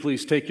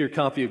Please take your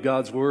copy of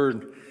God's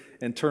Word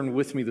and turn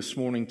with me this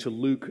morning to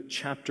Luke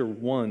chapter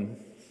 1,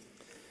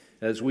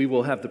 as we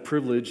will have the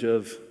privilege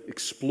of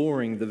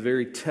exploring the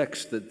very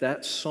text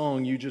that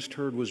song you just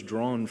heard was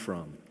drawn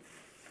from.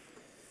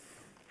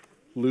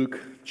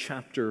 Luke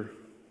chapter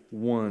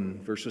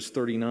 1, verses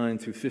 39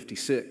 through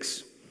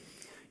 56.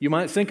 You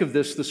might think of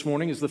this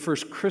morning as the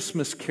first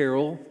Christmas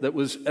carol that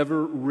was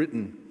ever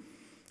written,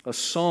 a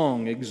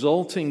song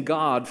exalting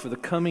God for the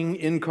coming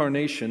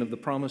incarnation of the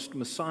promised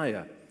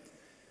Messiah.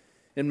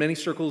 In many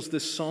circles,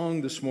 this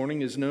song this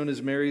morning is known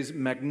as Mary's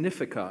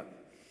Magnificat,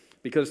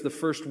 because the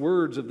first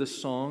words of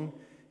this song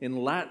in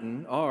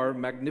Latin are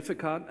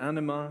Magnificat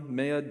anima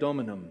mea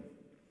Dominum.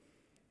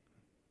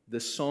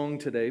 This song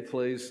today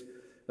plays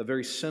a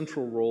very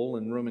central role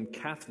in Roman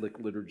Catholic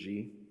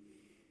liturgy,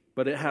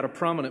 but it had a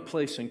prominent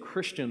place in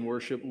Christian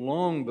worship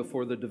long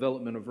before the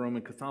development of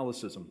Roman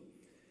Catholicism.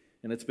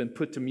 And it's been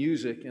put to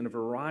music in a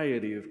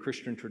variety of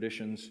Christian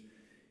traditions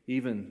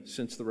even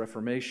since the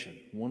Reformation,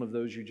 one of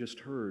those you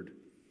just heard.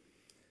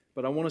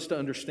 But I want us to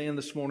understand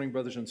this morning,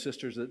 brothers and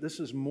sisters, that this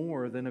is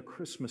more than a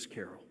Christmas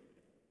carol.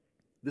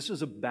 This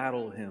is a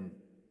battle hymn,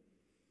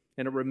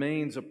 and it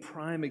remains a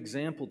prime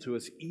example to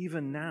us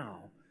even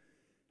now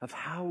of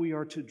how we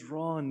are to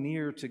draw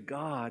near to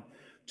God,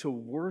 to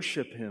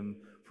worship Him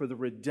for the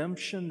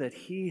redemption that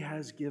He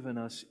has given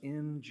us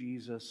in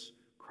Jesus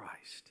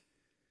Christ.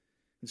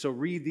 And so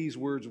read these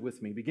words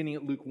with me, beginning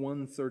at Luke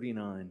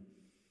 1:39.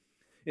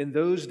 In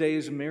those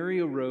days Mary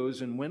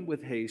arose and went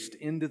with haste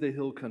into the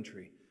hill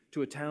country,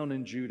 to a town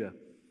in Judah.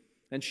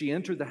 And she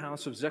entered the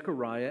house of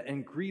Zechariah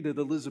and greeted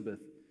Elizabeth.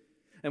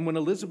 And when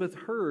Elizabeth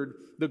heard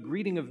the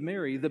greeting of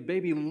Mary, the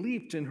baby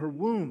leaped in her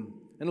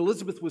womb, and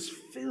Elizabeth was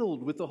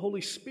filled with the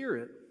Holy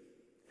Spirit.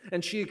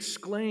 And she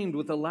exclaimed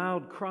with a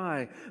loud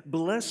cry,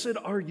 "Blessed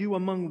are you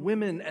among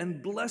women,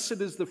 and blessed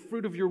is the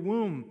fruit of your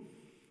womb.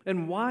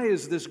 And why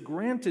is this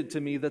granted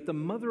to me, that the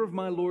mother of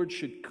my Lord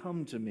should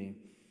come to me?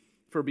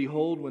 For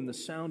behold, when the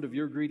sound of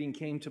your greeting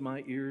came to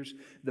my ears,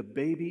 the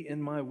baby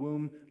in my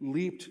womb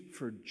leaped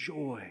for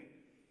joy.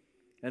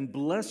 And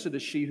blessed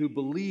is she who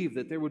believed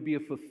that there would be a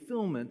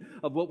fulfillment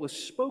of what was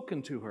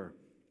spoken to her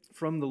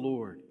from the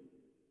Lord."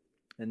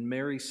 And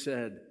Mary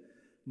said,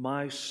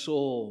 "My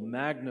soul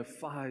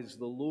magnifies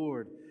the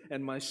Lord,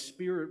 and my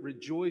spirit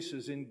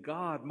rejoices in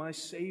God my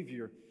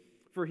Savior.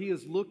 For He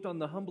has looked on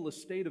the humble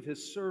estate of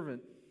His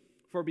servant.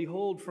 For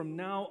behold, from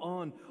now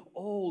on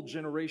all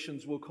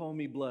generations will call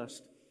me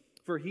blessed.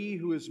 For He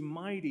who is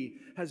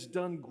mighty has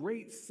done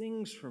great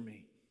things for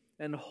me,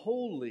 and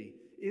holy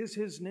is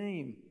His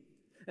name.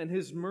 And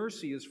His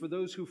mercy is for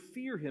those who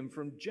fear Him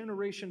from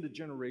generation to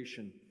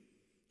generation.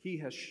 He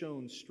has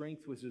shown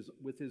strength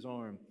with His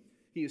arm.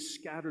 He has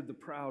scattered the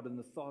proud in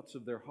the thoughts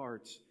of their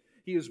hearts.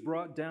 He has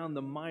brought down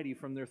the mighty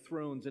from their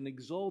thrones and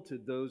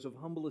exalted those of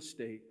humble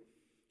estate.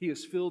 He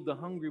has filled the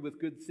hungry with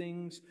good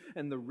things,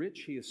 and the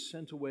rich He has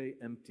sent away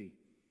empty.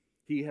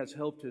 He has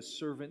helped His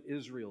servant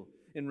Israel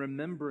in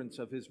remembrance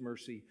of His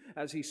mercy,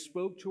 as He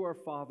spoke to our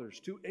fathers,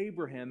 to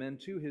Abraham,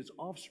 and to his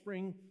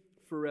offspring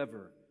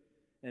forever."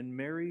 And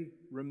Mary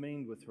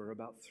remained with her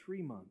about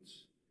 3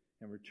 months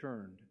and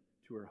returned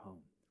to her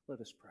home.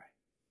 Let us pray.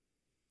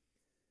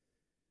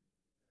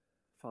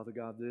 Father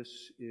God,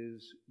 this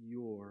is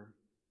your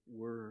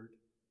word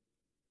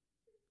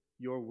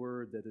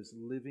that is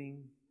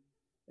living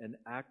and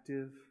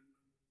active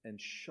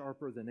and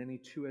sharper than any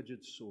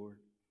two-edged sword.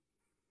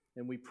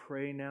 And we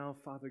pray now,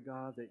 Father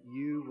God, that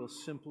you will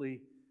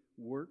simply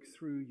work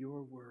through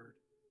your word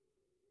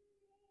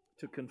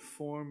to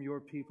conform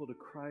your people to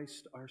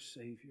Christ our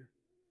Savior,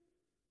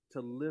 to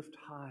lift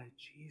high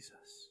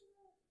Jesus,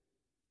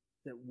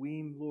 that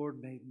we, Lord,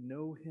 may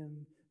know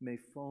Him, may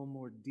fall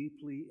more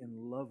deeply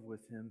in love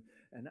with Him,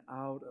 and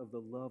out of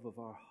the love of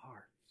our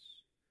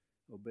hearts,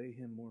 obey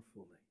Him more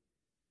fully.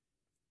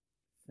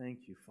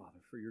 Thank you,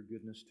 Father, for your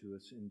goodness to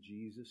us. In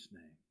Jesus'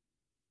 name,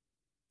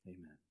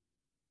 amen.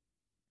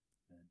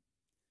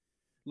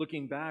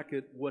 Looking back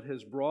at what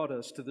has brought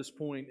us to this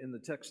point in the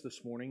text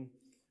this morning,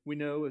 we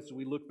know as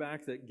we look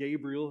back that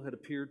Gabriel had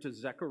appeared to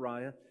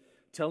Zechariah,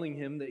 telling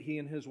him that he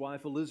and his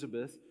wife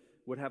Elizabeth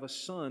would have a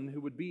son who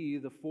would be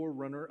the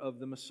forerunner of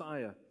the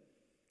Messiah.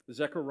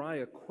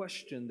 Zechariah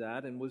questioned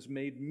that and was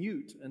made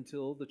mute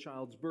until the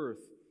child's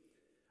birth.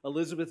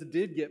 Elizabeth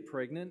did get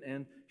pregnant,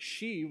 and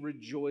she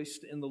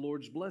rejoiced in the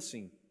Lord's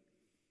blessing.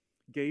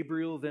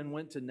 Gabriel then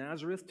went to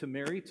Nazareth to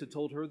Mary to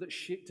tell her that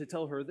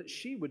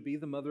she would be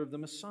the mother of the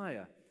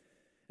Messiah.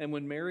 And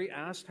when Mary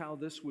asked how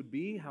this would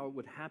be, how it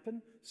would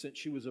happen, since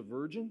she was a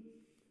virgin,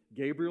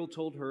 Gabriel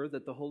told her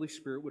that the Holy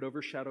Spirit would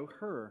overshadow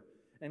her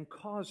and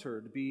cause her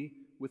to be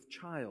with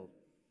child.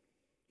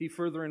 He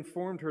further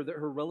informed her that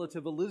her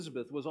relative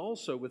Elizabeth was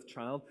also with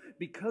child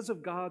because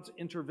of God's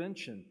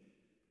intervention,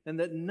 and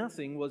that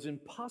nothing was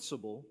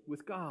impossible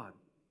with God.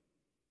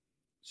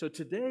 So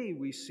today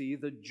we see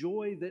the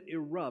joy that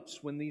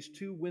erupts when these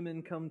two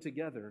women come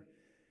together,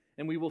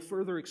 and we will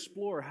further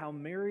explore how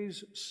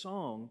Mary's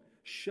song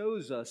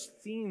shows us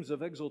themes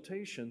of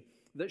exaltation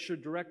that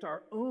should direct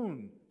our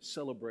own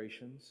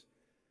celebrations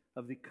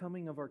of the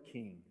coming of our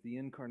King, the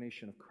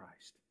incarnation of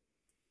Christ.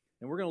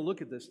 And we're going to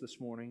look at this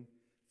morning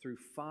through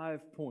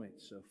 5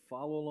 points. So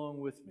follow along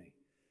with me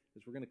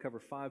as we're going to cover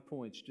 5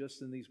 points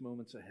just in these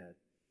moments ahead.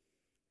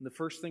 And the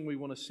first thing we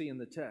want to see in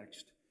the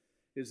text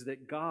is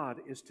that God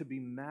is to be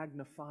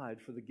magnified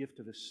for the gift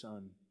of His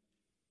Son.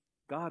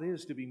 God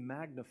is to be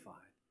magnified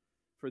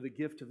for the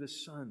gift of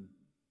His Son.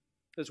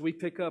 As we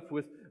pick up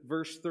with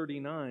verse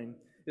 39,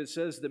 it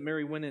says that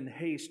Mary went in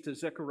haste to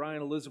Zechariah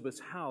and Elizabeth's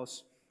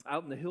house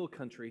out in the hill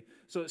country.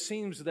 So it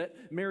seems that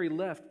Mary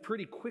left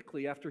pretty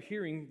quickly after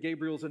hearing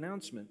Gabriel's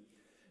announcement.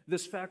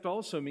 This fact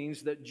also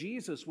means that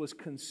Jesus was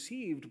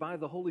conceived by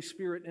the Holy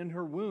Spirit in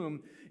her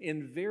womb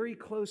in very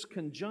close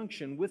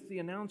conjunction with the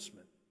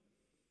announcement.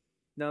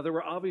 Now, there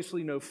were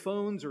obviously no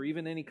phones or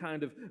even any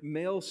kind of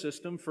mail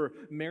system for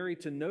Mary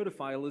to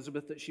notify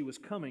Elizabeth that she was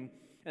coming,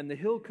 and the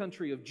hill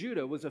country of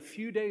Judah was a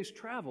few days'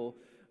 travel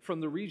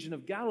from the region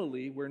of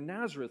Galilee where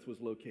Nazareth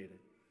was located.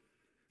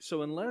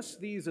 So unless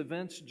these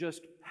events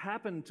just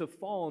happened to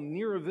fall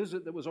near a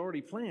visit that was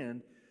already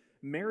planned,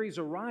 Mary's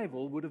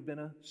arrival would have been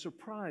a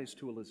surprise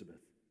to Elizabeth.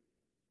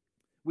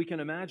 We can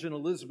imagine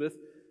Elizabeth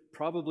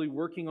probably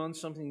working on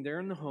something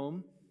there in the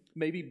home,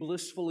 maybe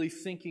blissfully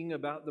thinking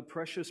about the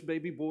precious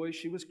baby boy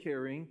she was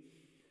carrying,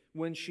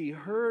 when she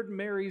heard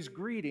Mary's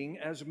greeting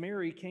as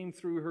Mary came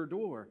through her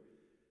door.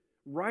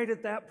 Right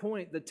at that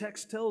point, the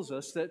text tells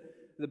us that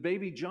the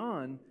baby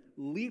John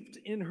leaped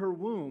in her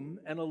womb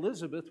and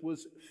Elizabeth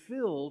was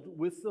filled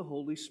with the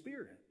Holy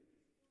Spirit.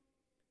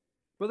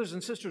 Brothers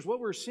and sisters, what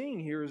we're seeing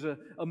here is a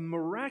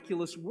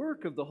miraculous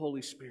work of the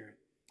Holy Spirit.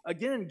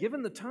 Again,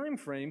 given the time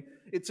frame,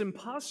 it's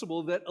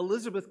impossible that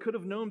Elizabeth could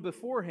have known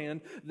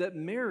beforehand that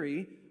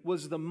Mary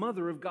was the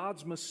mother of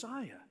God's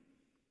Messiah.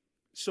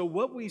 So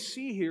what we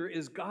see here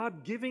is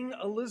God giving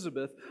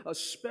Elizabeth a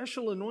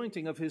special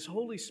anointing of His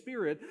Holy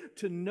Spirit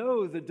to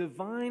know the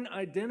divine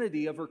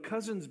identity of her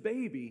cousin's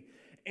baby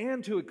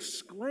and to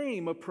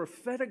exclaim a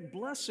prophetic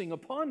blessing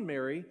upon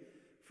Mary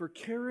for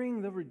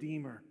carrying the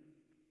Redeemer.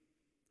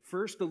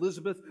 First,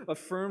 Elizabeth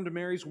affirmed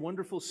Mary's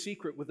wonderful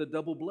secret with a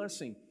double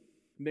blessing.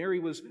 Mary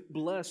was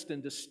blessed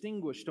and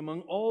distinguished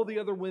among all the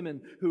other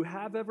women who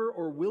have ever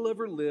or will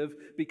ever live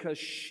because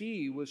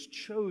she was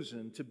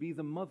chosen to be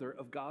the mother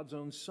of God's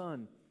own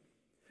Son.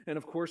 And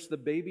of course, the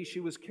baby she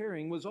was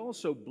carrying was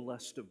also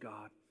blessed of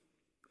God.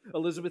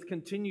 Elizabeth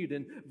continued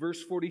in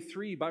verse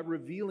 43 by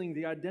revealing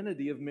the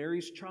identity of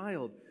Mary's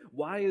child.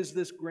 Why is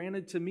this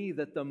granted to me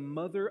that the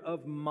mother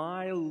of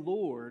my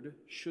Lord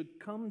should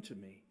come to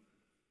me?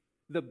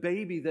 The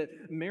baby that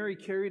Mary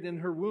carried in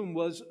her womb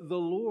was the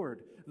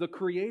Lord, the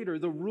Creator,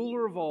 the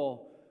ruler of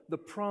all, the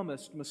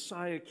promised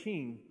Messiah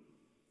King.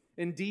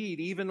 Indeed,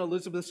 even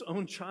Elizabeth's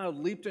own child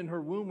leaped in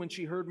her womb when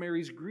she heard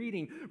Mary's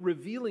greeting,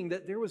 revealing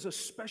that there was a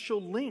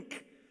special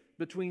link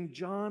between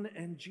John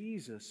and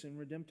Jesus in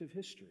redemptive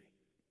history.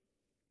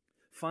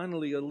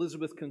 Finally,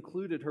 Elizabeth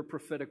concluded her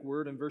prophetic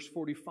word in verse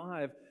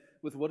 45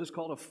 with what is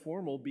called a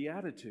formal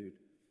beatitude.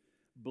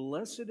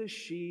 Blessed is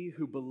she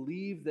who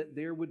believed that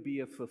there would be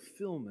a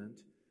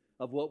fulfillment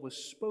of what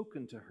was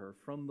spoken to her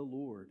from the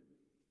Lord.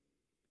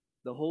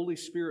 The Holy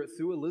Spirit,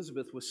 through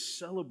Elizabeth, was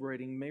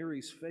celebrating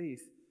Mary's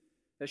faith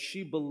as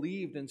she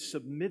believed and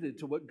submitted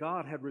to what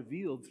God had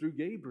revealed through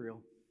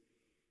Gabriel.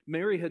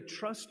 Mary had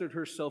trusted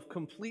herself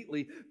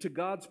completely to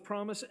God's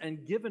promise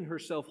and given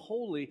herself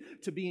wholly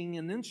to being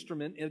an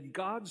instrument in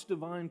God's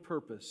divine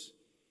purpose.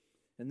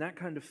 And that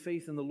kind of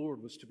faith in the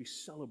Lord was to be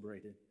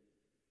celebrated.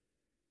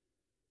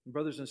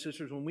 Brothers and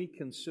sisters, when we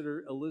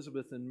consider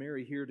Elizabeth and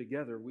Mary here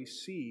together, we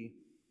see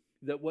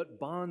that what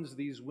bonds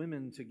these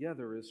women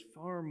together is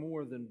far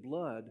more than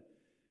blood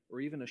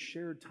or even a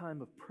shared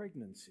time of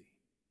pregnancy.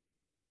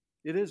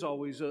 It is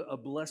always a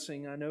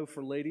blessing, I know,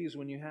 for ladies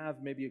when you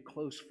have maybe a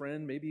close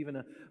friend, maybe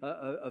even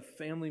a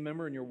family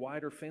member in your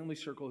wider family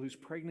circle who's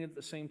pregnant at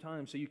the same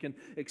time, so you can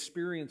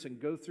experience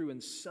and go through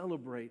and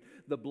celebrate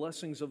the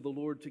blessings of the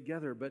Lord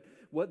together. But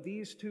what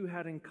these two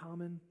had in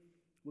common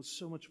was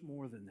so much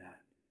more than that.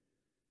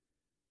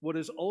 What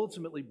has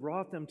ultimately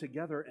brought them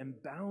together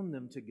and bound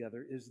them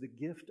together is the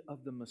gift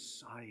of the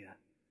Messiah.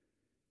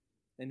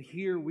 And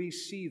here we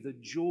see the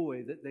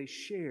joy that they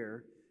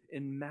share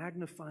in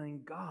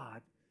magnifying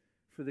God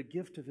for the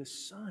gift of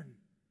His Son.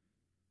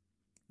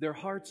 Their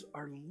hearts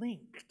are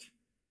linked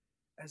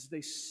as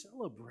they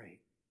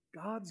celebrate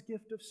God's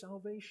gift of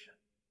salvation.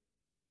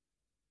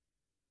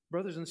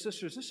 Brothers and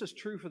sisters, this is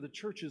true for the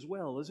church as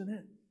well, isn't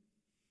it?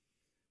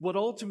 What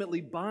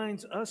ultimately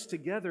binds us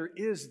together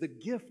is the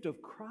gift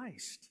of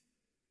Christ.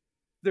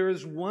 There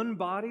is one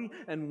body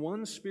and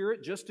one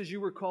Spirit, just as you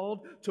were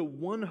called to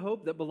one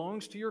hope that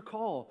belongs to your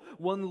call.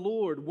 One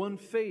Lord, one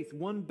faith,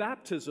 one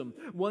baptism,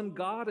 one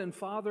God and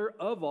Father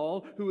of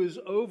all, who is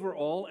over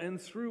all and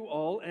through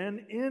all and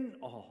in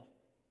all.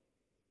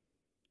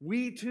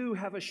 We too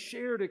have a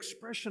shared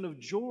expression of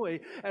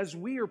joy as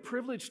we are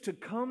privileged to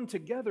come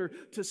together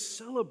to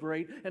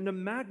celebrate and to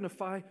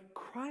magnify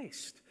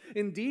Christ.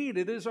 Indeed,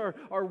 it is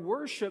our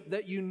worship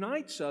that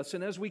unites us.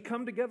 And as we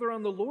come together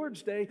on the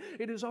Lord's Day,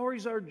 it is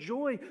always our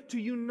joy to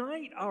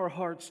unite our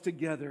hearts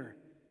together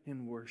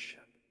in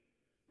worship.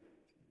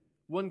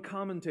 One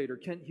commentator,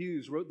 Kent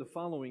Hughes, wrote the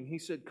following. He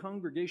said,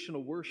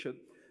 "Congregational worship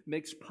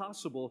makes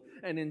possible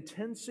an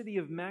intensity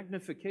of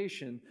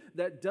magnification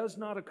that does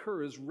not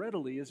occur as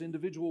readily as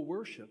individual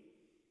worship.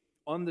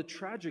 On the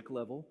tragic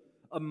level,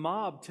 a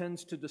mob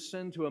tends to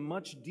descend to a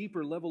much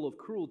deeper level of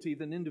cruelty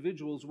than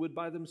individuals would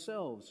by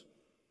themselves.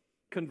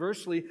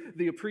 Conversely,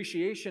 the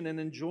appreciation and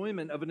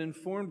enjoyment of an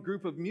informed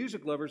group of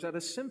music lovers at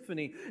a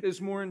symphony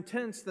is more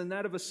intense than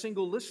that of a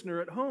single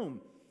listener at home.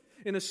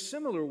 In a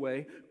similar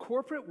way,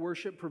 corporate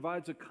worship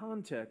provides a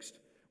context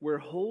where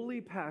holy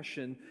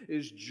passion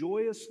is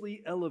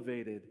joyously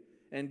elevated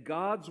and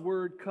God's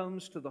word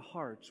comes to the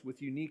hearts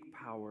with unique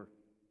power."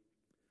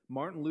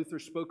 Martin Luther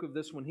spoke of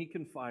this when he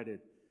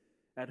confided,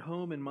 "At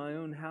home in my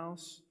own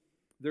house,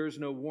 there is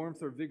no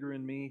warmth or vigor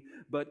in me,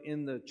 but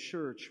in the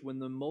church, when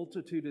the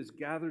multitude is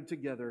gathered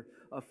together,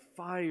 a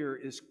fire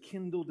is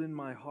kindled in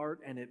my heart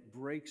and it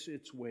breaks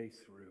its way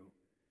through."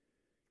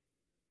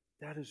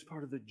 That is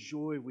part of the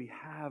joy we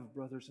have,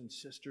 brothers and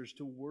sisters,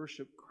 to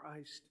worship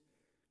Christ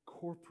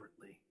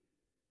corporately.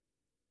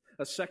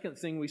 A second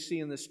thing we see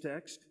in this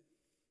text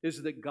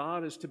is that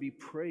God is to be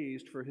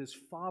praised for His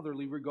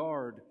fatherly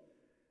regard.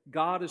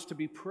 God is to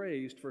be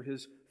praised for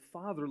His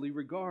fatherly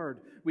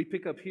regard. We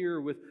pick up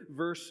here with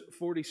verse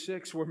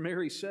 46 where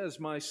Mary says,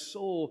 "My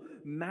soul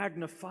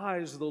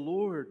magnifies the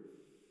Lord."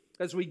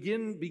 As we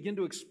begin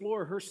to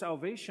explore her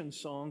salvation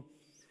song,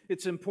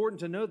 it's important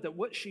to note that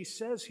what she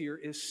says here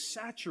is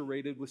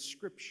saturated with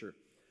Scripture.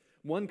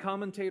 One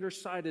commentator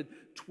cited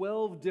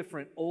 12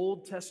 different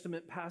Old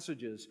Testament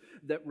passages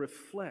that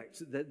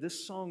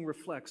this song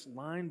reflects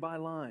line by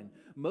line,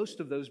 most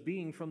of those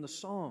being from the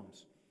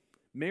Psalms.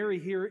 Mary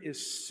here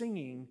is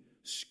singing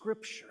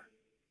Scripture.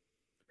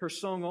 Her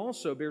song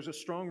also bears a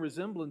strong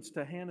resemblance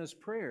to Hannah's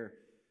prayer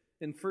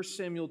in 1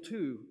 Samuel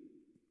 2,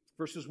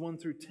 verses 1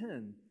 through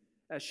 10,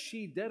 as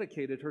she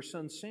dedicated her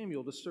son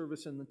Samuel to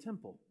service in the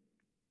temple.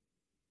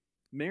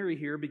 Mary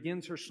here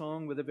begins her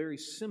song with a very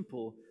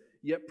simple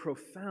yet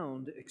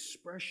profound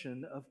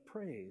expression of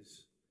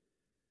praise.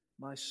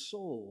 "My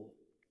soul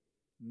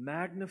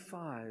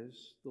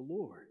magnifies the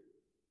Lord."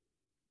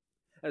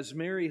 As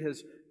Mary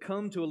has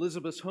come to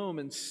Elizabeth's home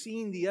and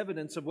seen the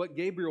evidence of what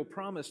Gabriel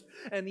promised,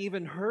 and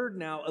even heard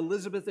now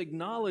Elizabeth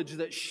acknowledge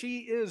that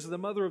she is the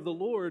mother of the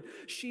Lord,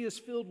 she is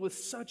filled with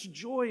such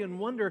joy and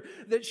wonder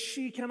that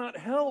she cannot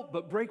help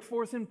but break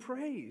forth in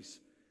praise.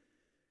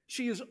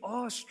 She is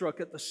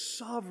awestruck at the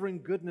sovereign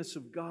goodness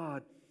of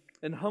God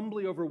and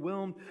humbly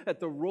overwhelmed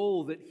at the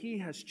role that He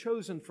has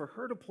chosen for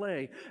her to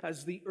play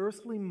as the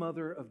earthly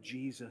mother of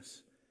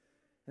Jesus.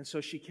 And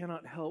so she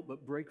cannot help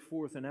but break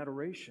forth in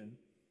adoration.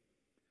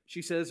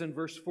 She says in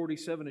verse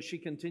 47 as she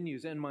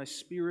continues, "And my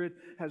spirit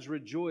has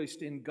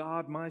rejoiced in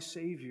God my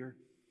Savior."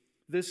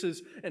 This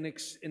is an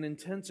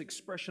intense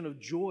expression of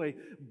joy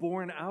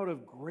born out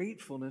of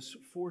gratefulness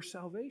for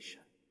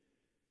salvation.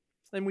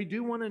 And we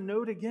do want to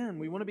note again,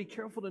 we want to be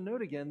careful to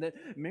note again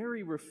that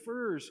Mary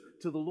refers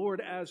to the Lord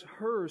as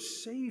her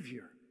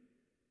Savior.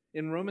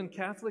 In Roman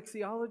Catholic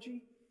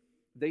theology,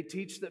 they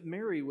teach that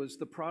Mary was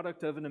the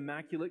product of an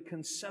immaculate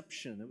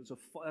conception.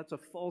 That's a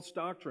false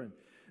doctrine.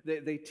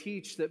 They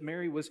teach that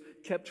Mary was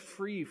kept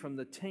free from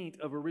the taint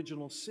of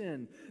original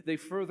sin. They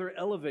further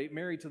elevate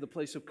Mary to the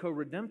place of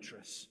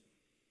co-redemptress.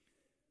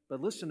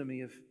 But listen to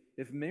me,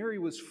 if Mary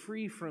was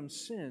free from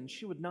sin,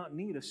 she would not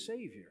need a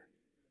Savior.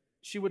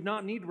 She would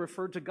not need to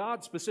refer to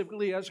God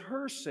specifically as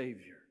her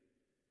Savior.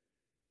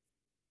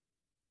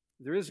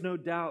 There is no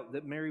doubt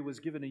that Mary was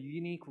given a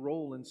unique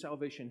role in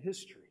salvation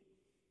history.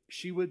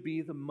 She would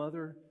be the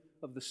mother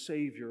of the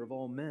Savior of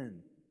all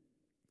men.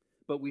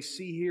 But we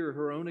see here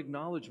her own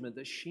acknowledgement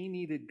that she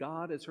needed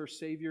God as her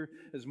Savior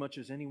as much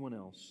as anyone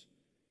else.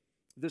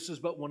 This is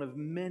but one of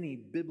many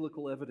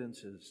biblical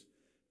evidences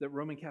that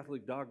Roman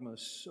Catholic dogma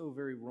is so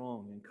very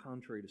wrong and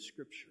contrary to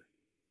Scripture.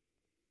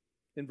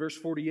 In verse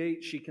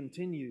 48, she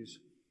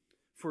continues,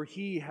 For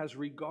he has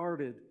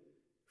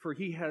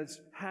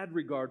had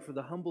regard for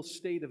the humble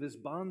state of his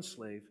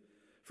bondslave.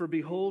 For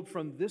behold,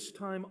 from this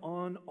time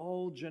on,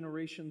 all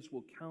generations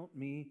will count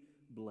me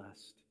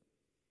blessed."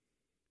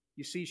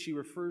 You see, she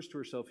refers to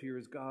herself here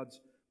as God's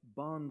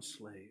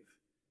bondslave.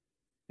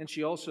 And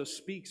she also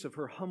speaks of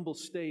her humble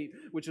state,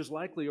 which is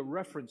likely a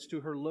reference to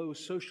her low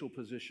social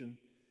position.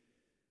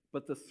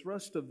 But the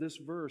thrust of this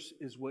verse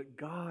is what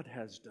God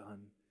has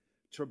done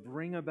to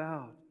bring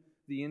about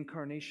the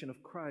incarnation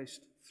of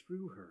Christ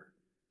through her.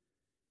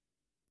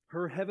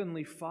 Her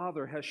heavenly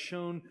Father has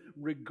shown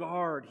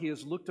regard. He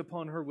has looked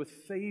upon her with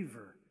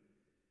favor.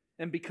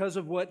 And because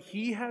of what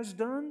He has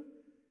done,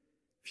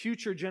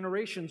 future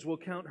generations will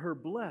count her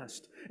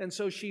blessed. And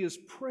so she is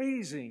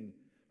praising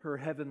her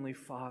heavenly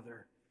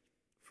Father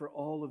for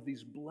all of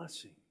these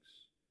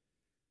blessings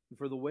and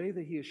for the way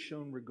that He has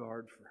shown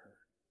regard for her.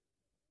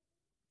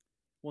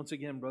 Once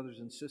again, brothers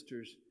and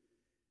sisters,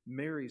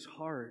 Mary's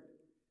heart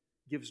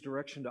gives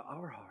direction to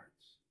our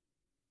hearts.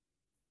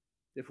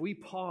 If we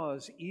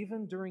pause,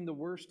 even during the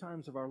worst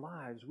times of our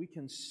lives, we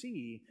can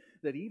see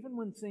that even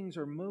when things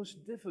are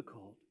most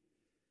difficult,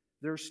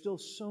 there's still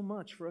so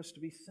much for us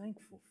to be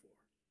thankful for,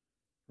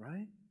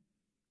 right?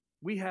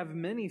 We have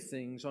many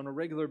things on a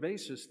regular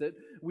basis that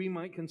we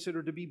might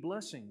consider to be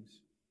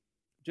blessings.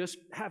 Just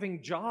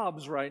having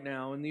jobs right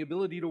now and the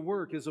ability to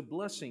work is a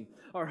blessing.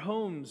 Our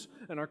homes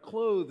and our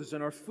clothes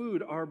and our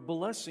food are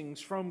blessings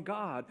from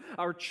God.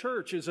 Our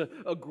church is a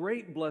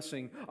great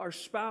blessing. Our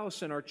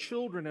spouse and our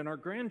children and our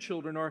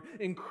grandchildren are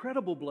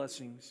incredible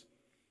blessings.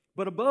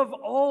 But above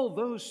all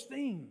those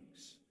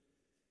things,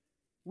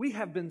 we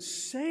have been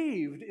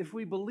saved if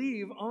we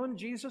believe on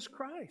Jesus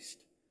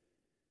Christ.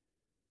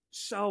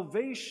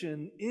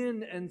 Salvation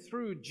in and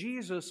through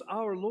Jesus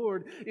our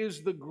Lord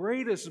is the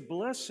greatest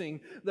blessing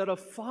that a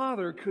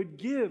father could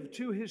give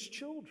to his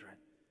children.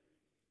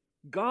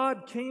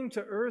 God came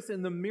to earth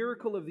in the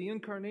miracle of the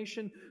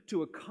incarnation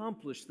to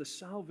accomplish the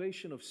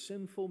salvation of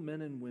sinful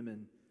men and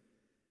women.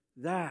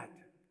 That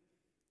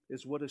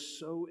is what is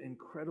so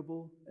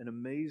incredible and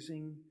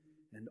amazing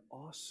and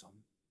awesome.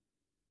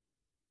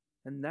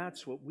 And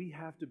that's what we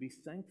have to be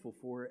thankful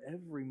for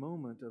every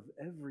moment of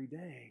every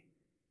day.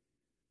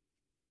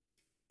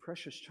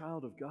 Precious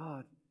child of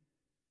God,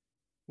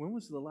 when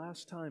was the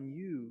last time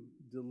you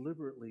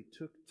deliberately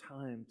took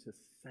time to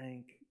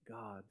thank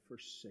God for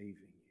saving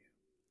you?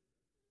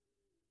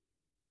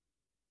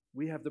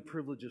 We have the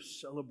privilege of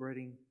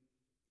celebrating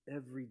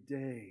every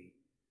day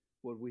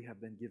what we have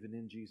been given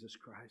in Jesus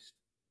Christ.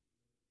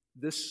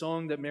 This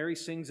song that Mary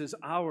sings is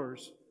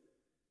ours.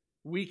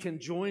 We can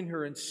join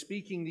her in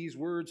speaking these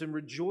words and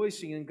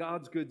rejoicing in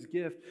God's good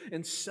gift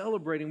and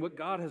celebrating what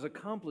God has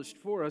accomplished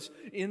for us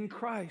in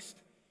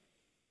Christ.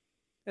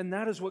 And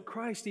that is what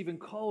Christ even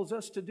calls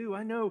us to do.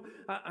 I know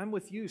I'm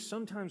with you.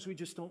 Sometimes we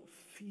just don't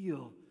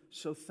feel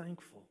so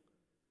thankful.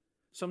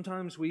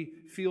 Sometimes we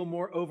feel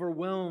more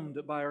overwhelmed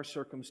by our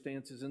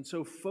circumstances and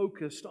so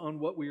focused on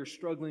what we are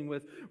struggling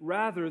with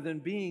rather than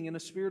being in a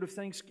spirit of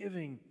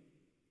thanksgiving.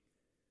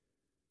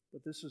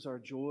 But this is our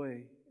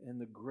joy and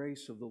the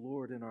grace of the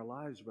Lord in our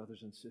lives,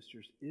 brothers and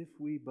sisters. If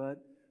we but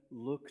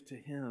look to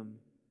Him,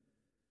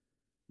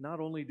 not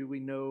only do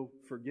we know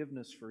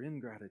forgiveness for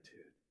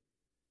ingratitude,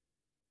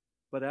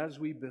 but as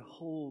we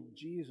behold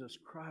Jesus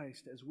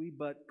Christ, as we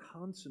but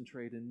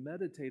concentrate and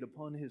meditate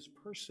upon His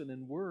person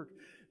and work,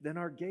 then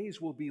our gaze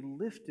will be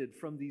lifted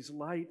from these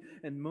light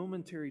and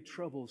momentary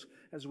troubles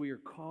as we are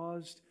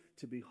caused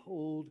to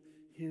behold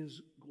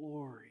His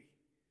glory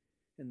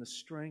and the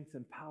strength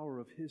and power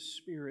of His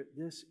Spirit.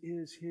 This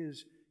is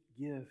His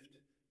gift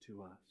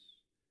to us.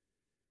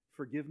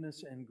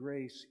 Forgiveness and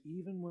grace,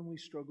 even when we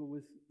struggle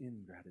with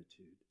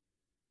ingratitude.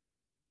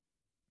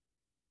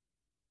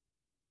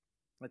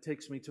 That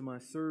takes me to my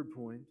third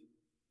point.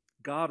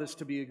 God is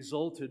to be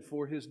exalted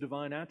for His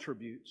divine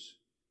attributes.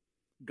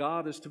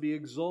 God is to be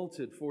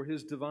exalted for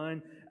His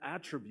divine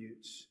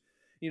attributes.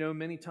 You know,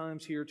 many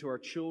times here to our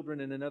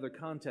children in another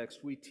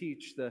context, we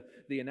teach the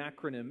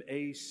acronym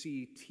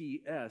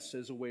ACTS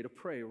as a way to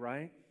pray,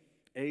 right?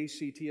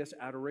 ACTS,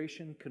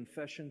 adoration,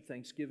 confession,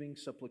 thanksgiving,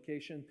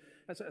 supplication.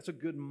 That's a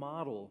good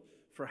model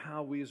for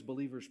how we as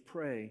believers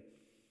pray.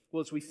 Well,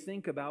 as we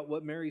think about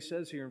what Mary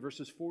says here in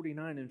verses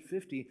 49 and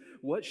 50,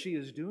 what she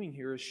is doing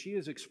here is she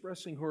is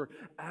expressing her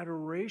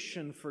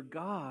adoration for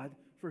God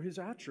for His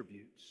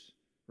attributes,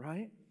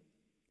 right?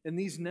 In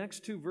these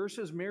next two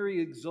verses, Mary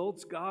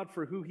exalts God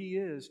for who He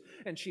is,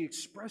 and she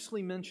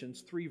expressly mentions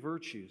three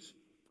virtues.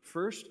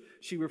 First,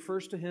 she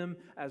refers to Him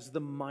as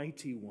the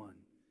Mighty One.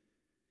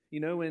 You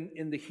know,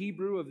 in the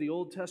Hebrew of the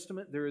Old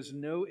Testament, there is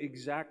no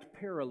exact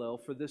parallel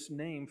for this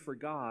name for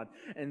God.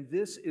 And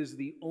this is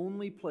the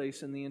only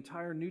place in the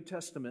entire New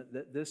Testament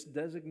that this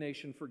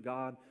designation for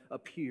God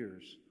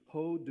appears.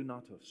 Ho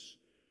Dunatos.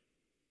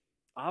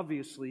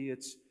 Obviously,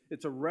 it's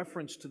a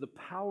reference to the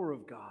power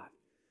of God.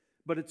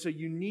 But it's a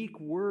unique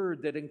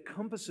word that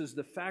encompasses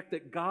the fact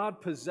that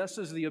God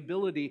possesses the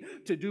ability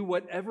to do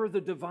whatever the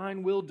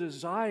divine will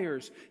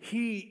desires.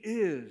 He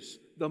is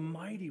the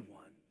Mighty One.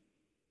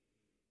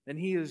 And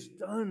He has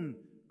done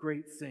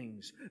great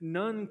things.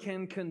 None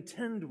can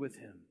contend with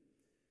Him.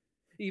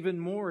 Even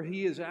more,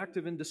 He is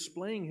active in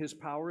displaying His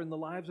power in the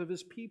lives of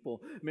His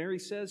people. Mary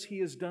says, He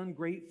has done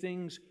great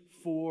things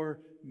for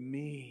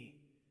me.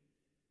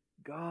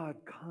 God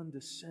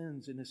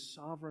condescends in His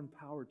sovereign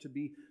power to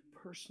be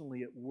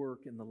personally at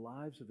work in the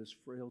lives of His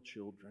frail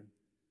children.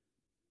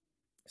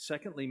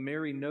 Secondly,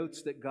 Mary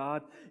notes that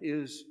God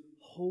is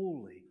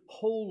holy.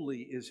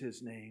 Holy is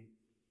His name.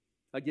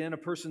 Again, a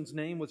person's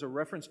name was a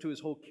reference to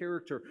his whole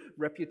character,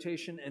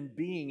 reputation, and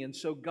being. And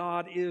so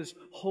God is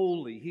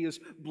holy. He is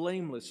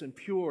blameless and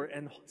pure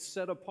and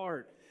set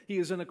apart. He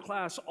is in a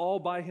class all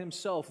by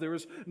Himself. There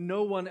is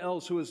no one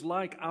else who is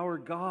like our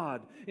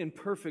God in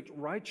perfect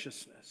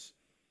righteousness.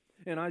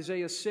 In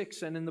Isaiah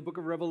 6 and in the book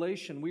of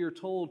Revelation, we are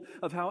told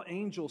of how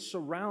angels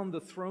surround the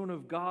throne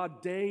of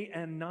God day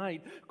and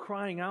night,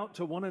 crying out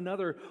to one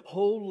another,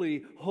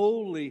 Holy,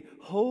 holy,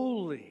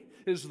 holy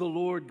is the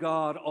Lord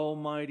God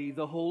Almighty.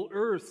 The whole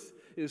earth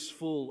is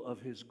full of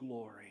His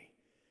glory.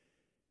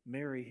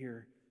 Mary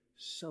here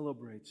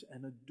celebrates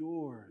and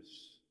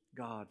adores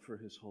God for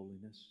His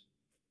holiness.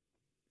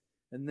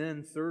 And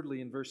then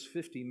thirdly, in verse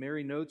 50,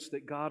 Mary notes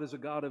that God is a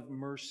God of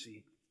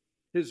mercy.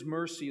 His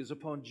mercy is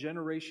upon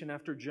generation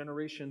after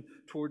generation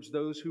towards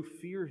those who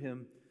fear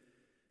Him.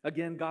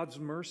 Again, God's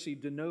mercy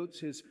denotes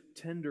His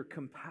tender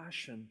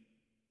compassion.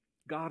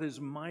 God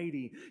is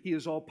mighty. He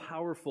is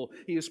all-powerful.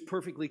 He is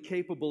perfectly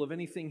capable of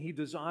anything He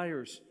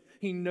desires.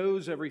 He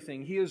knows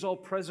everything. He is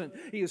all-present.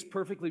 He is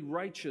perfectly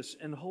righteous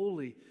and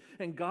holy.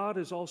 And God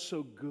is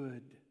also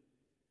good.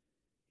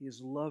 He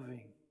is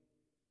loving,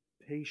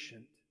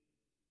 patient,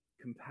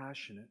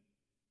 compassionate.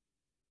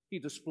 He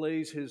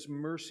displays His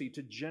mercy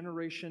to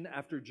generation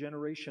after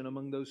generation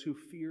among those who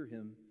fear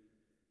Him.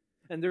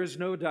 And there is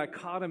no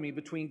dichotomy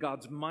between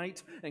God's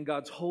might and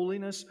God's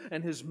holiness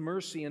and His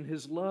mercy and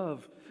His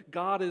love.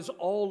 God is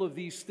all of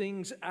these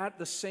things at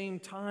the same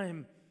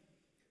time.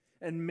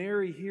 And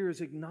Mary here is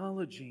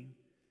acknowledging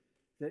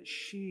that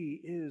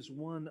she is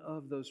one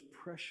of those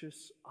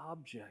precious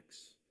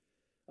objects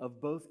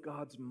of both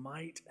God's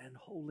might and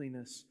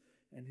holiness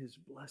and His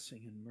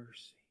blessing and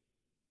mercy.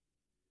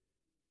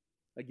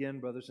 Again,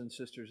 brothers and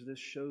sisters, this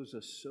shows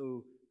us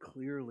so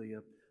clearly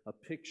a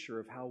picture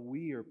of how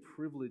we are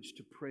privileged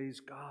to praise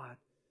God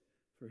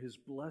for His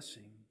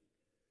blessing,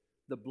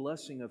 the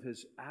blessing of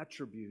His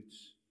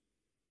attributes,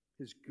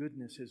 His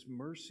goodness, His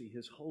mercy,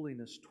 His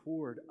holiness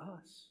toward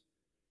us.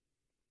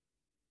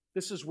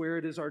 This is where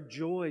it is our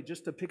joy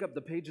just to pick up the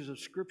pages of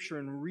Scripture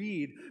and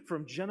read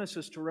from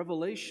Genesis to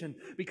Revelation,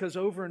 because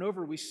over and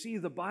over we see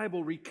the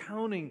Bible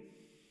recounting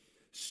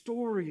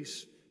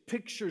stories,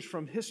 pictures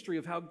from history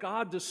of how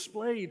God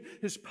displayed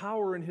His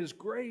power and His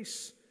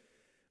grace.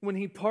 When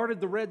He parted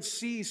the Red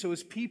Sea so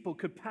His people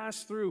could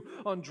pass through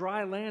on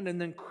dry land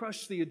and then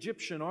crush the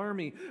Egyptian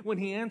army. When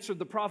He answered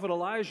the prophet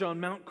Elijah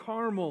on Mount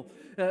Carmel,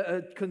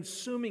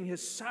 consuming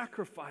his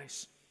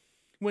sacrifice.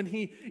 When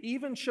He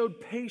even showed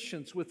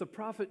patience with the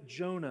prophet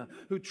Jonah,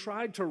 who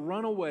tried to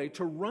run away,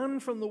 to run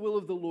from the will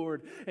of the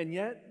Lord, and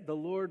yet the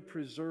Lord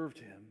preserved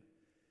him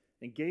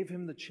and gave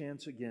him the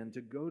chance again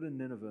to go to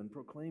Nineveh and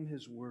proclaim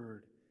His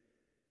word.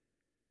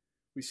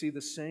 We see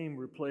the same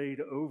replayed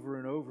over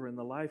and over in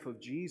the life of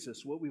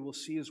Jesus. What we will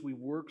see as we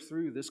work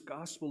through this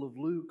Gospel of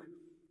Luke.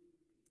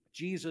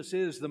 Jesus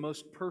is the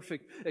most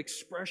perfect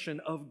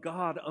expression of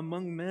God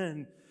among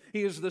men.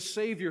 He is the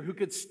Savior who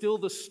could still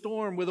the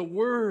storm with a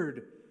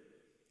word.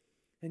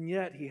 And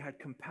yet He had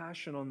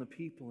compassion on the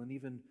people and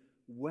even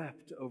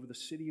wept over the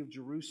city of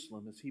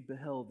Jerusalem as He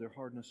beheld their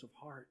hardness of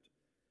heart.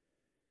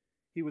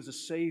 He was a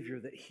Savior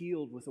that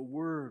healed with a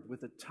word,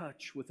 with a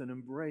touch, with an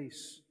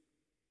embrace.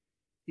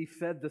 He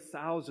fed the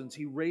thousands.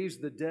 He raised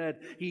the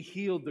dead. He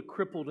healed the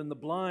crippled and the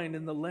blind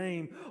and the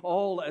lame,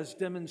 all as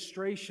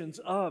demonstrations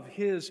of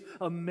His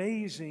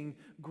amazing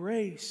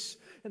grace.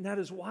 And that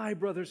is why,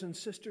 brothers and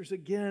sisters,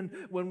 again,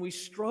 when we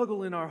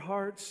struggle in our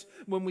hearts,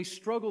 when we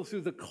struggle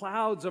through the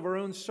clouds of our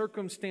own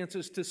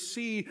circumstances to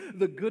see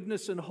the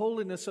goodness and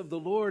holiness of the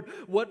Lord,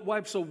 what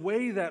wipes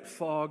away that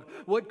fog,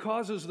 what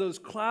causes those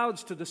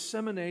clouds to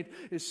disseminate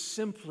is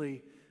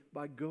simply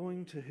by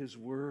going to His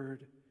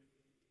Word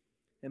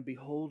and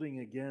beholding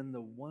again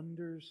the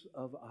wonders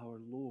of our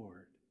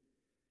Lord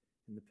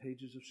in the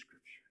pages of Scripture.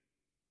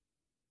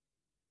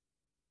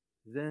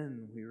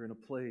 Then we are in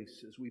a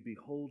place, as we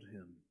behold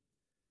Him,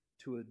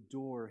 to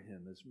adore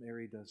Him as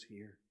Mary does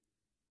here.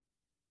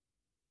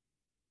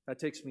 That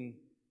takes me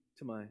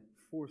to my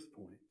fourth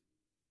point.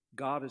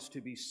 God is to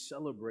be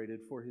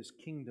celebrated for His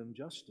kingdom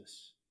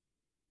justice.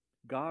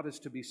 God is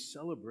to be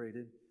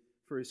celebrated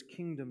for His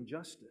kingdom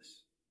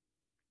justice.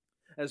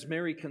 As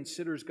Mary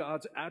considers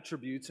God's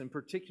attributes, and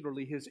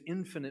particularly His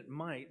infinite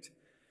might,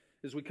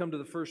 as we come to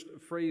the first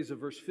phrase of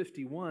verse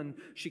 51,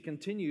 she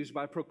continues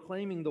by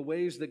proclaiming the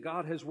ways that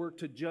God has worked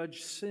to judge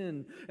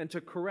sin and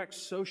to correct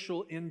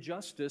social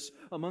injustice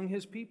among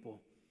His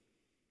people.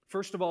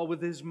 First of all,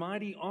 with His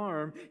mighty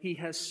arm, He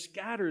has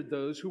scattered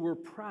those who were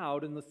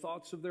proud in the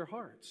thoughts of their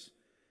hearts.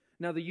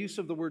 Now, the use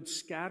of the word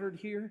scattered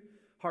here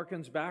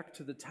harkens back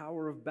to the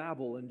Tower of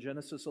Babel in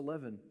Genesis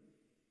 11.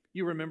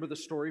 You remember the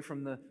story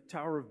from the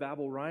Tower of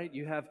Babel, right?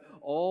 You have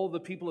all the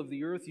people of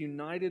the earth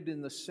united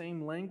in the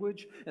same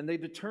language, and they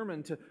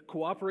determined to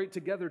cooperate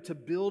together to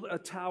build a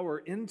tower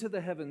into the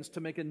heavens to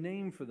make a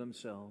name for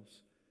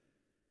themselves.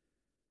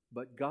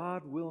 But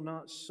God will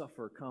not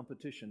suffer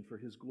competition for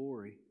His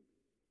glory.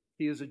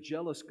 He is a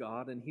jealous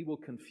God, and He will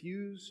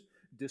confuse,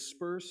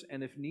 disperse,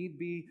 and if need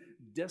be,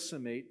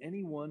 decimate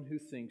anyone who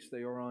thinks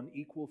they are on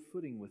equal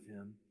footing with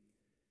Him.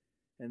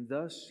 And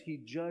thus He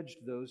judged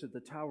those at the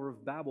Tower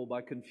of Babel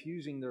by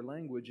confusing their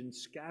language and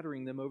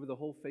scattering them over the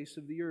whole face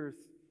of the earth.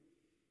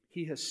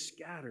 He has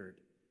scattered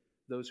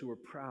those who are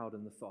proud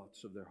in the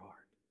thoughts of their heart.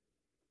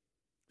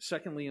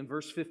 Secondly, in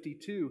verse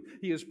 52,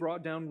 He has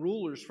brought down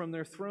rulers from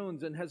their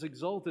thrones and has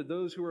exalted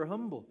those who are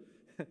humble.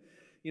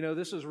 You know,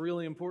 this is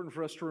really important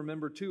for us to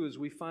remember too as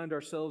we find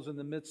ourselves in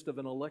the midst of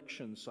an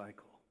election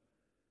cycle,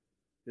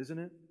 isn't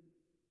it?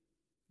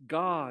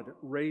 God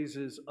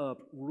raises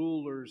up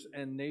rulers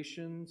and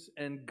nations,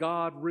 and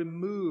God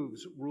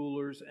removes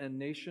rulers and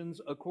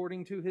nations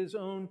according to His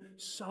own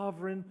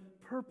sovereign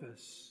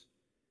purpose.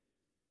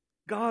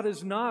 God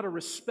is not a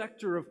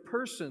respecter of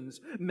persons.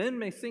 Men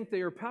may think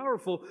they are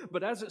powerful,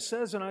 but as it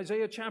says in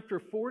Isaiah chapter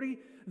 40,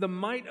 The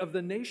might of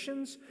the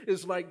nations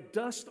is like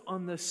dust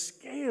on the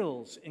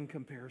scales in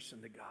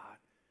comparison to God.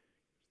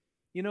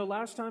 You know,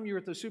 last time you were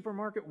at the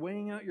supermarket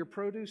weighing out your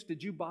produce,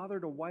 did you bother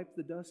to wipe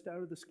the dust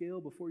out of the scale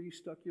before you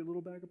stuck your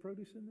little bag of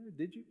produce in there?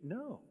 Did you?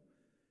 No,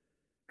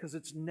 because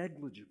it's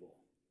negligible.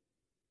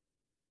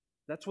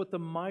 That's what the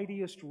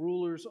mightiest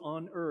rulers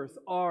on earth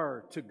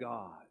are to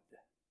God.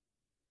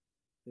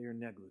 They are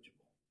negligible.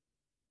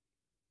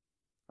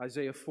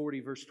 Isaiah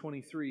 40, verse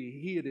 23,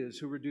 He it is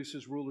who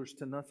reduces rulers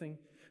to nothing,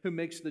 who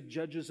makes the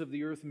judges of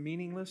the earth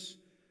meaningless.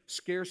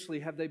 Scarcely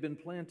have they been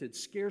planted,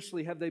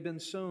 scarcely have they been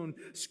sown,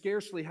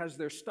 scarcely has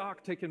their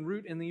stock taken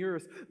root in the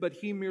earth, but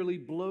He merely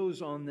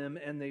blows on them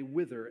and they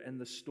wither, and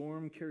the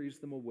storm carries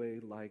them away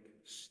like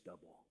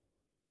stubble.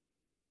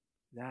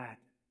 That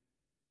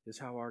is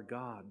how our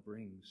God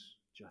brings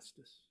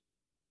justice.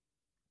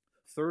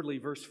 Thirdly,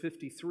 verse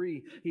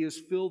 53, He has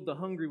filled the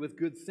hungry with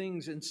good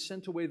things and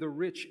sent away the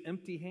rich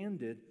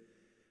empty-handed.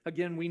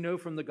 Again, we know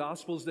from the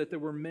Gospels that there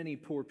were many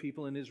poor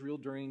people in Israel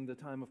during the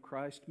time of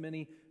Christ,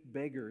 many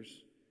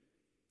beggars.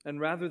 And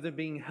rather than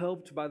being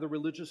helped by the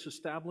religious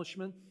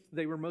establishment,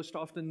 they were most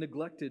often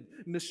neglected,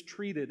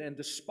 mistreated, and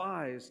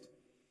despised.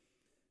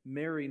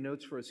 Mary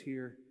notes for us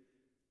here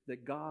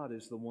that God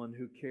is the one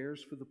who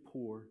cares for the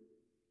poor.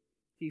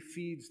 He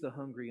feeds the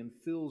hungry and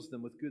fills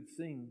them with good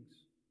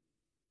things.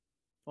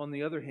 On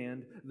the other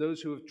hand,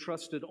 those who have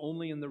trusted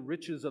only in the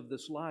riches of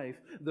this life,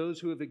 those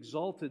who have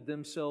exalted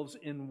themselves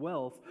in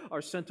wealth,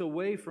 are sent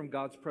away from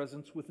God's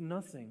presence with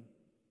nothing,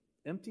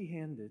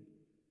 empty-handed.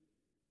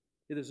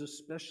 It is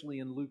especially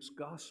in Luke's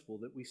gospel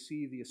that we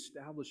see the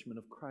establishment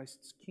of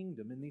Christ's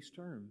kingdom in these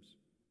terms.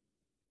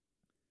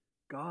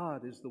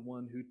 God is the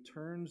one who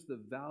turns the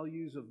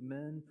values of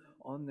men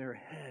on their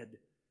head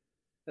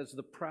as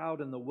the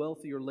proud and the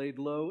wealthy are laid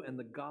low and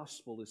the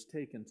gospel is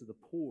taken to the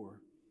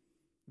poor,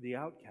 the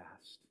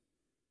outcast,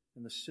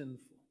 and the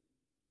sinful.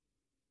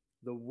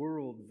 The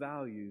world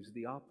values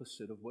the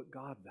opposite of what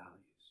God values.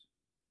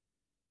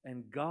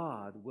 And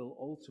God will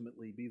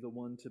ultimately be the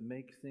one to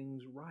make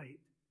things right.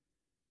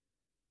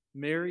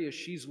 Mary, as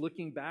she's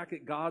looking back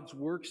at God's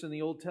works in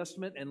the Old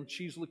Testament and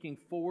she's looking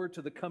forward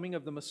to the coming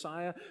of the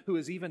Messiah, who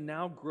is even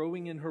now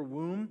growing in her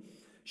womb,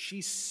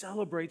 she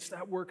celebrates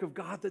that work of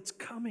God that's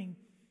coming.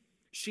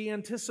 She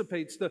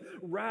anticipates the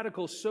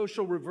radical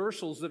social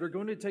reversals that are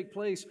going to take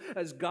place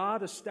as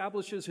God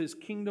establishes His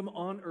kingdom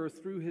on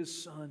earth through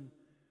His Son.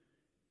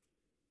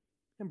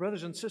 And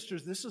brothers and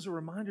sisters, this is a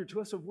reminder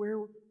to us of where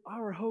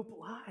our hope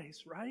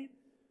lies, right?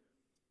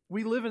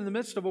 We live in the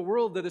midst of a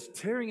world that is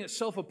tearing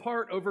itself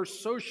apart over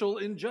social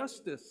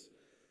injustice.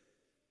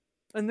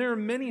 And there are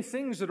many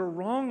things that are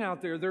wrong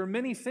out there. There are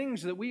many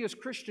things that we as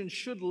Christians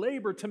should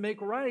labor to make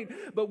right.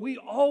 But we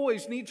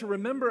always need to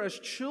remember as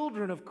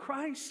children of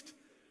Christ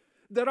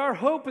that our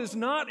hope is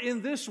not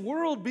in this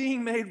world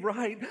being made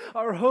right.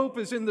 Our hope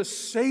is in the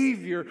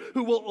Savior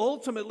who will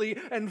ultimately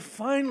and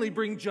finally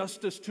bring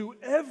justice to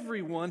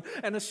everyone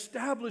and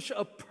establish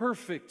a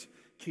perfect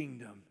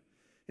kingdom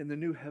in the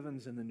new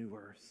heavens and the new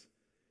earth.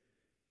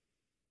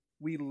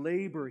 We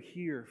labor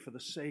here for the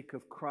sake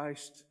of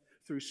Christ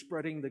through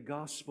spreading the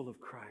gospel of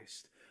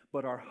Christ.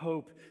 But our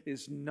hope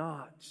is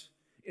not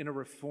in a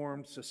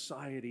reformed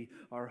society.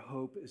 Our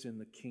hope is in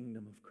the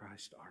kingdom of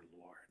Christ our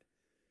Lord.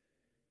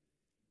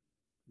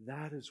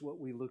 That is what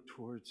we look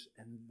towards,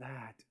 and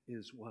that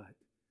is what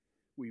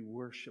we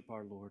worship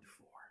our Lord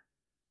for.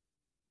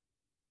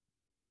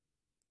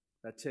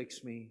 That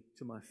takes me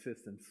to my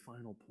fifth and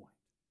final point.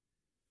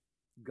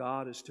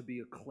 God is to be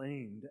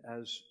acclaimed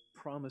as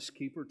promise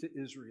keeper to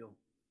Israel.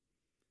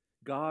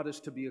 God is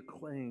to be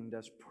acclaimed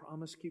as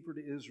promise keeper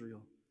to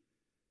Israel.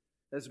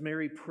 As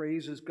Mary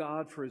praises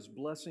God for His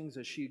blessings,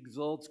 as she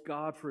exalts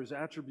God for His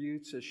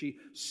attributes, as she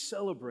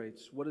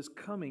celebrates what is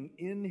coming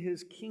in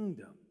His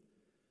kingdom,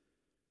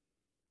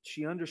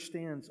 she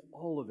understands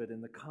all of it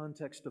in the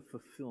context of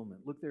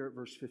fulfillment. Look there at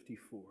verse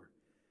 54.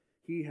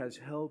 He has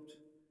helped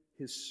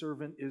His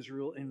servant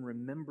Israel in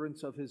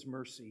remembrance of His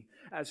mercy,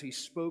 as He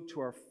spoke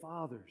to our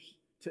fathers,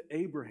 to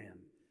Abraham,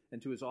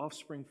 and to his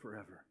offspring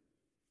forever.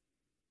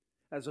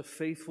 As a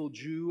faithful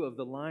Jew of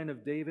the line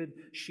of David,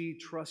 she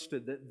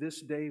trusted that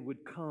this day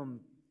would come.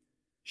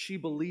 She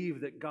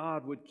believed that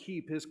God would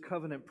keep His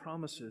covenant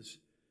promises.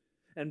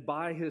 And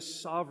by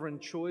His sovereign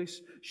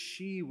choice,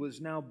 she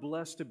was now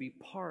blessed to be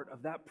part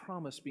of that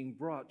promise being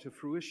brought to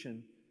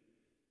fruition.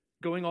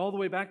 Going all the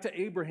way back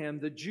to Abraham,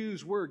 the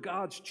Jews were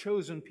God's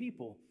chosen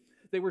people.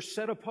 They were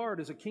set apart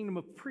as a kingdom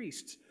of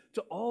priests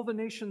to all the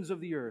nations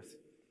of the earth.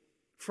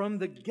 From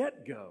the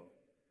get-go,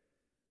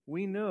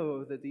 we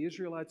know that the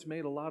Israelites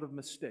made a lot of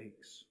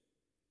mistakes.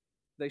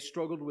 They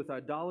struggled with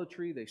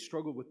idolatry. They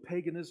struggled with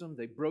paganism.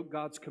 They broke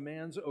God's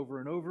commands over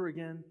and over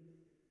again.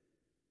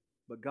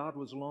 But God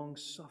was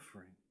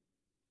long-suffering.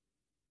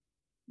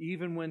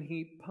 Even when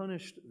He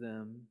punished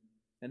them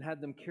and had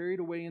them carried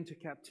away into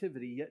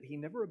captivity, yet He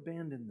never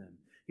abandoned them.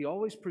 He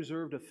always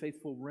preserved a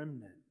faithful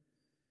remnant.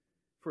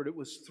 For it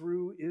was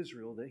through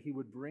Israel that He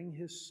would bring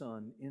His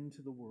Son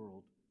into the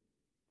world.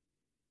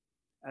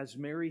 As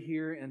Mary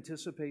here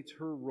anticipates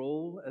her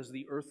role as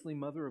the earthly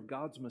mother of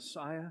God's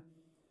Messiah,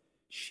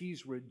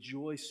 she's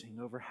rejoicing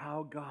over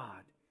how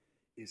God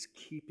is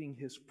keeping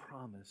His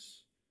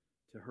promise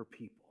to her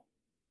people.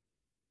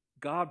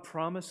 God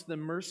promised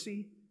them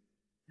mercy,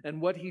 and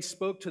what He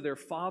spoke to their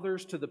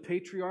fathers, to the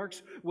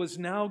patriarchs, was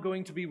now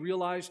going to be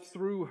realized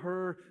through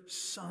her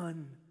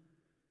Son.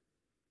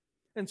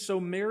 And so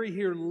Mary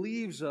here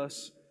leaves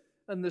us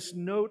on this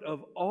note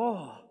of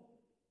awe.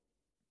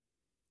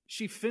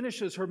 She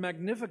finishes her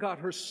Magnificat,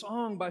 her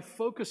song, by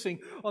focusing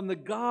on the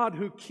God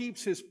who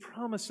keeps His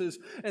promises.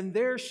 And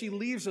there she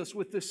leaves us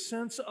with this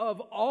sense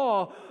of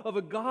awe of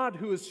a God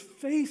who is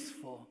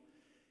faithful,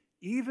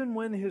 even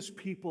when His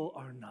people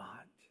are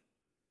not.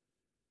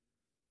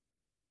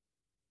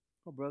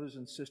 Oh, brothers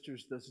and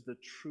sisters, does the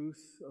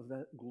truth of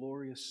that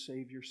glorious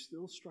Savior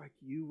still strike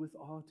you with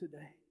awe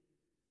today?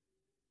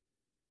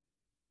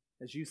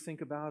 As you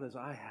think about, as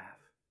I have,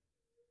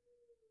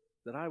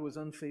 that I was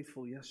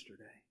unfaithful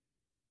yesterday,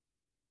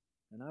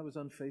 and I was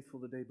unfaithful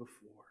the day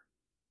before,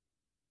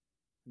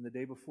 and the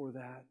day before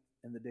that,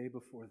 and the day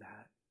before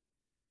that.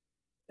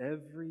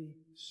 Every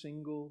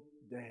single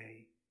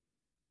day,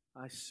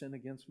 I sin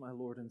against my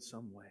Lord in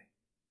some way,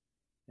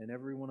 and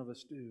every one of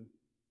us do.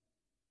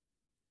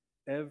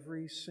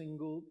 Every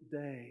single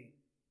day,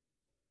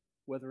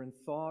 whether in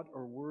thought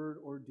or word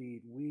or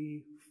deed,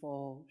 we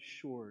fall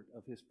short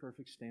of His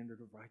perfect standard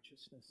of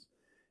righteousness.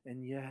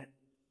 And yet,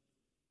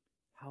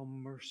 how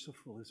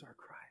merciful is our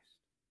Christ.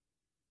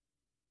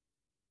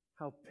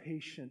 How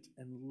patient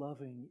and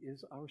loving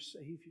is our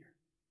Savior.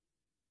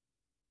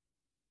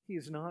 He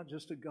is not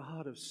just a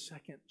God of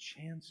second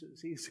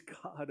chances. He is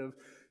a God of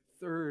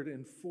third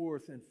and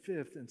fourth and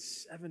fifth and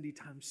 70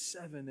 times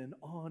 7 and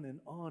on and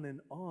on and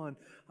on.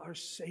 Our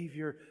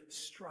Savior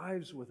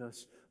strives with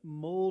us,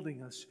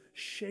 molding us,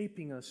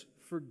 shaping us,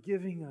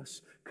 forgiving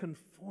us,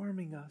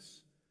 conforming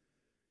us,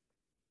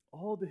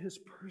 all to His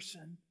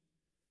person.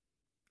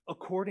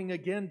 According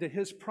again to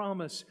His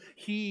promise,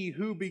 He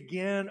who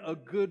began a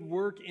good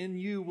work in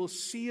you will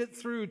see it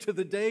through to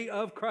the day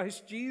of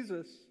Christ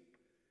Jesus.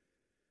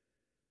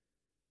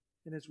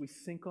 And as we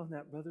think on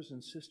that, brothers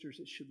and sisters,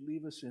 it should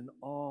leave us in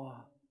awe.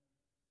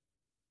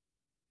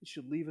 It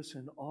should leave us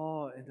in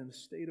awe and in a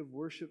state of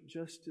worship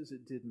just as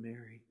it did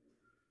Mary.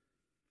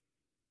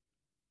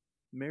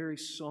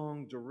 Mary's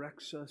song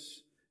directs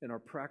us in our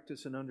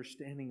practice and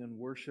understanding and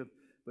worship,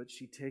 but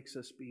she takes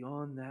us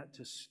beyond that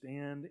to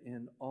stand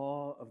in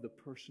awe of the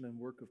person and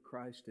work of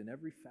Christ in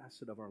every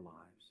facet of our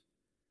lives.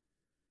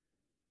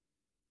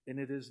 And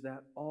it is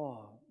that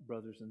awe,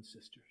 brothers and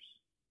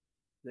sisters,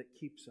 that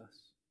keeps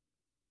us.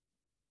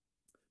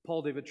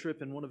 Paul David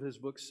Tripp, in one of his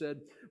books, said,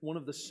 one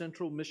of the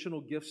central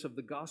missional gifts of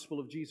the gospel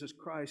of Jesus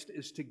Christ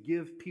is to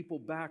give people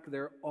back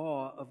their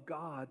awe of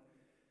God.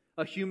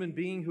 A human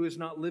being who is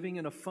not living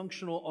in a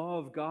functional awe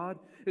of God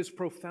is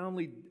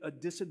profoundly a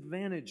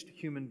disadvantaged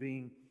human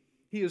being.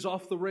 He is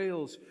off the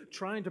rails,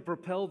 trying to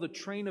propel the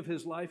train of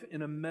his life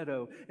in a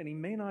meadow, and he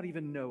may not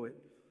even know it.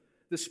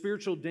 The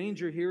spiritual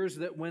danger here is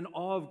that when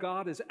awe of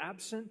God is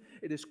absent,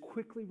 it is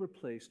quickly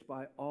replaced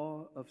by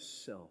awe of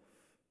self.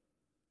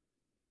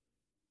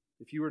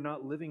 If you are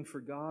not living for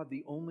God,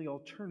 the only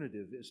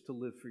alternative is to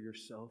live for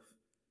yourself.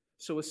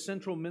 So a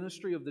central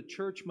ministry of the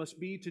church must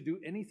be to do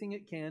anything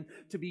it can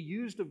to be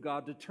used of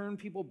God to turn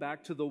people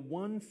back to the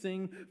one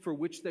thing for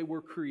which they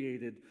were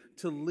created,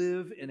 to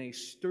live in a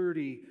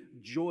sturdy,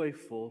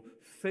 joyful,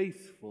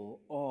 faithful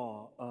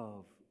awe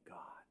of God.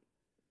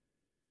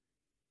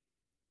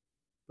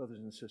 Brothers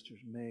and sisters,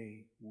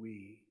 may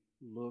we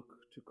look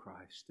to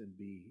Christ and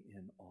be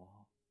in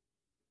awe.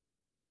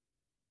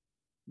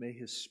 May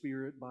His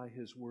Spirit, by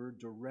His Word,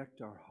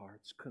 direct our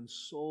hearts,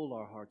 console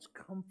our hearts,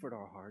 comfort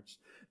our hearts,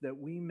 that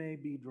we may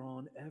be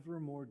drawn ever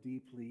more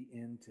deeply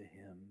into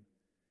Him.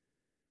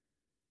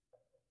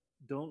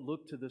 Don't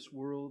look to this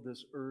world,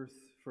 this earth,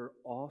 for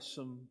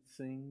awesome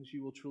things.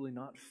 You will truly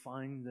not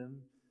find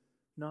them,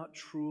 not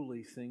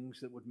truly things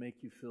that would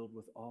make you filled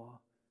with awe.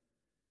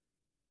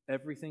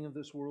 Everything of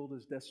this world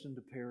is destined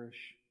to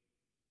perish.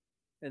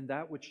 And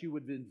that which you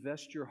would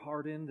invest your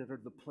heart in, that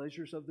are the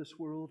pleasures of this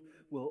world,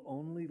 will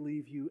only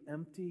leave you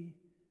empty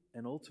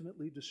and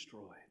ultimately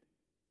destroyed.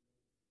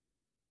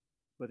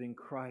 But in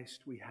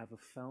Christ we have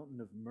a fountain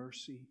of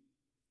mercy,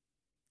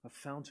 a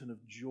fountain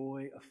of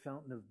joy, a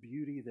fountain of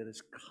beauty that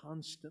is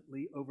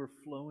constantly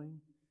overflowing.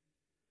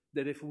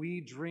 That if we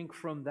drink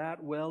from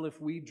that well,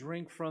 if we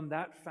drink from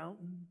that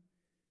fountain,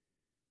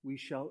 we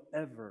shall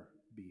ever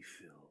be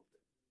filled.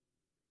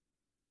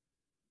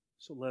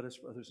 So let us,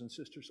 brothers and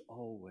sisters,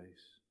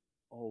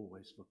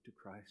 always look to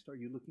Christ. Are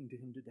you looking to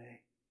Him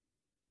today?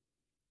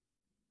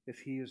 If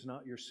He is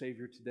not your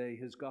Savior today,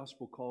 His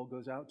gospel call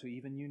goes out to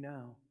even you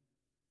now.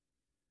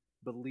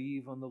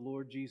 Believe on the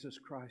Lord Jesus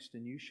Christ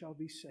and you shall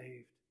be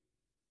saved.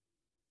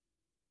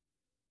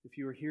 If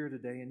you are here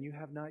today and you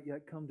have not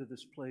yet come to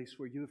this place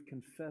where you have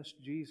confessed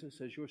Jesus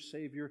as your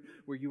Savior,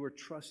 where you are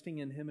trusting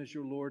in Him as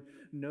your Lord,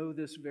 know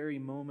this very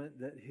moment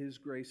that His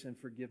grace and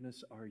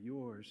forgiveness are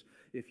yours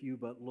if you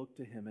but look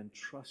to Him and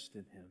trust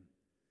in Him.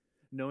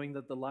 knowing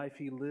that the life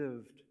He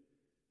lived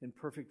in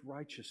perfect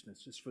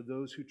righteousness is for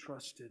those who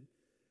trusted.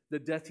 The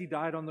death He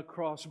died on the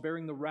cross,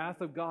 bearing the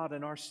wrath of God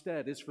in our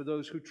stead, is for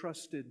those who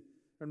trusted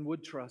and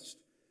would trust.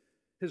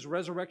 His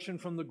resurrection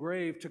from the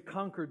grave to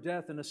conquer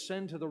death and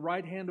ascend to the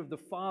right hand of the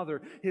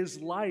Father,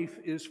 His life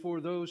is for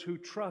those who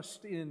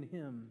trust in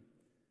Him.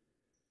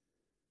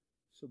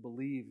 So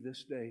believe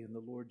this day in the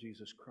Lord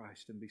Jesus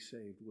Christ and be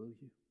saved, will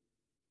you?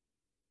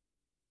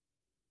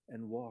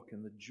 And walk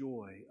in the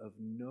joy of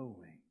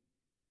knowing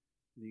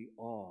the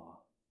awe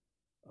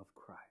of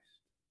Christ.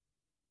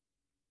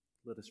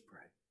 Let us pray.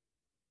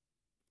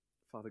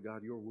 Father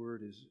God, Your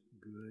Word is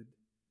good.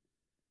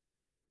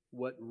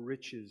 What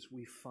riches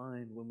we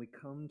find when we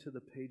come to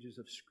the pages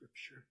of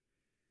Scripture.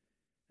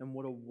 And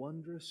what a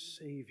wondrous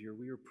Savior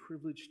we are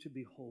privileged to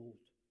behold.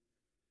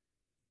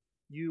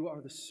 You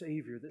are the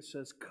Savior that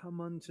says,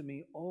 "Come unto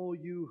me, all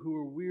you who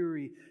are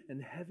weary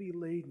and heavy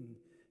laden,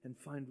 and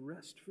find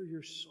rest for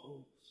your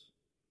souls."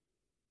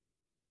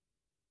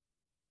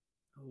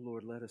 Oh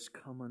Lord, let us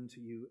come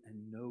unto You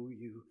and know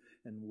You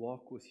and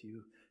walk with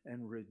You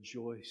and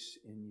rejoice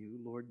in You.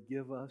 Lord,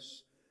 give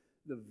us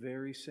the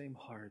very same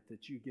heart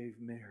that You gave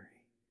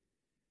Mary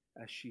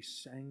as she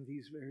sang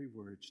these very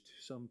words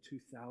some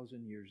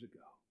 2,000 years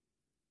ago.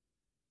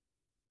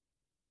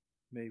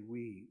 May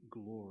we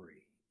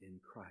glory in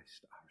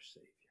Christ our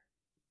Savior.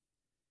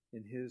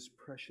 In His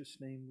precious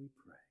name we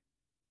pray.